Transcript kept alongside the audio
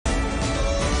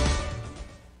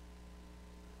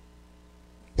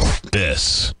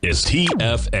This is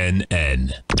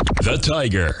TFNN, the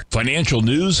Tiger Financial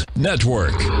News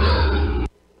Network.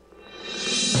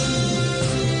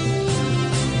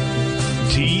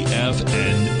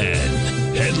 TFNN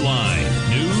Headline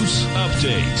News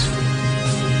Update.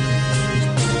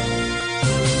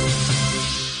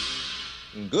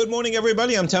 Good morning,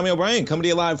 everybody. I'm Tommy O'Brien, coming to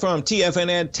you live from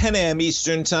TFNN, 10 a.m.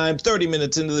 Eastern Time, 30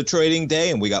 minutes into the trading day,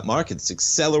 and we got markets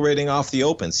accelerating off the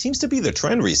open. Seems to be the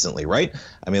trend recently, right?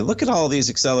 I mean, look at all these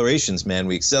accelerations, man.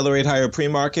 We accelerate higher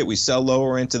pre-market, we sell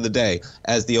lower into the day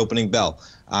as the opening bell.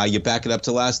 You back it up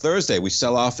to last Thursday, we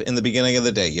sell off in the beginning of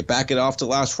the day. You back it off to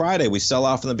last Friday, we sell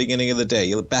off in the beginning of the day.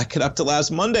 You back it up to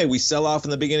last Monday, we sell off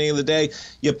in the beginning of the day.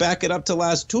 You back it up to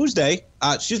last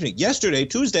yesterday,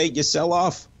 Tuesday, you sell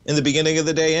off in the beginning of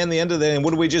the day and the end of the day. And what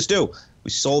did we just do?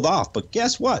 We sold off. But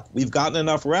guess what? We've gotten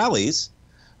enough rallies,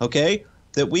 okay,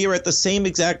 that we are at the same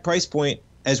exact price point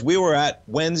as we were at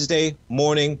Wednesday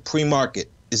morning pre-market.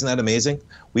 Isn't that amazing?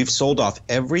 We've sold off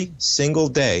every single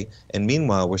day, and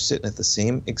meanwhile, we're sitting at the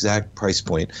same exact price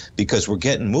point because we're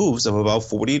getting moves of about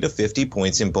 40 to 50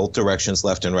 points in both directions,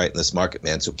 left and right in this market,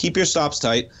 man. So keep your stops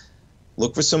tight.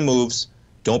 Look for some moves.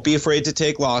 Don't be afraid to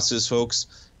take losses,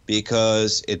 folks,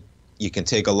 because you can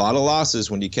take a lot of losses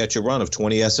when you catch a run of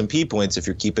 20 S&P points if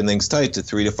you're keeping things tight to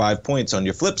 3 to 5 points on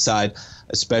your flip side,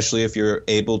 especially if you're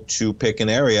able to pick an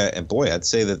area. And boy, I'd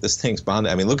say that this thing's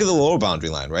bounded. I mean, look at the lower boundary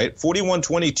line, right?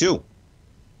 41.22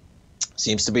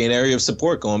 seems to be an area of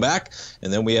support going back.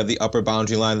 And then we have the upper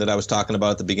boundary line that I was talking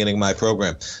about at the beginning of my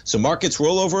program. So markets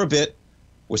roll over a bit.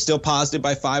 We're still positive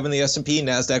by 5 in the S&P,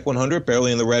 NASDAQ 100,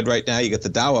 barely in the red right now. You got the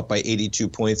Dow up by 82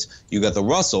 points. You got the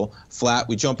Russell flat.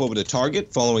 We jump over to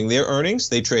Target following their earnings.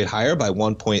 They trade higher by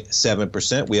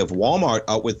 1.7%. We have Walmart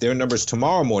out with their numbers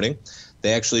tomorrow morning.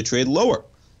 They actually trade lower.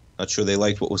 Not sure they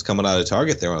liked what was coming out of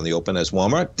Target there on the open, as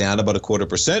Walmart down about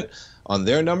 0.25% on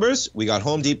their numbers. We got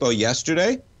Home Depot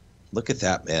yesterday. Look at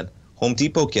that, man. Home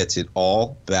Depot gets it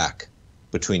all back.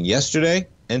 Between yesterday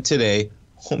and today,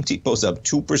 Home Depot's up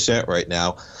 2% right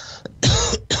now.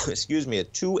 Excuse me,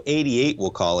 at 288, we'll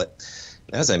call it.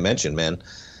 As I mentioned, man,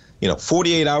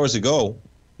 48 hours ago,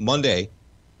 Monday,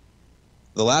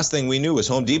 the last thing we knew was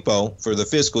Home Depot for the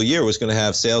fiscal year was going to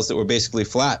have sales that were basically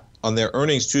flat. On their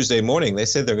earnings Tuesday morning, they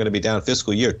said they're going to be down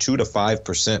fiscal year 2 to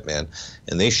 5%, man,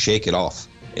 and they shake it off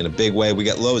in a big way. We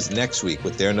got Lowe's next week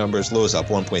with their numbers. Lowe's up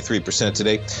 1.3%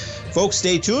 today. Folks,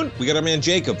 stay tuned. We got our man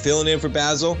Jacob filling in for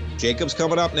Basil. Jacob's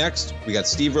coming up next. We got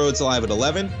Steve Rhodes live at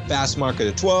 11, Fast Market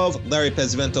at 12, Larry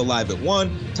Pesavento live at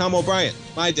 1, Tom O'Brien,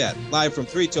 my dad, live from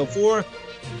 3 till 4.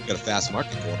 We got a Fast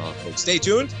Market going on, folks. Stay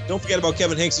tuned. Don't forget about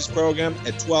Kevin Hincks' program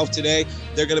at 12 today.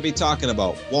 They're going to be talking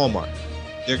about Walmart.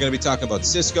 They're going to be talking about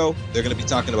Cisco. They're going to be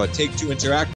talking about Take-Two Interactive.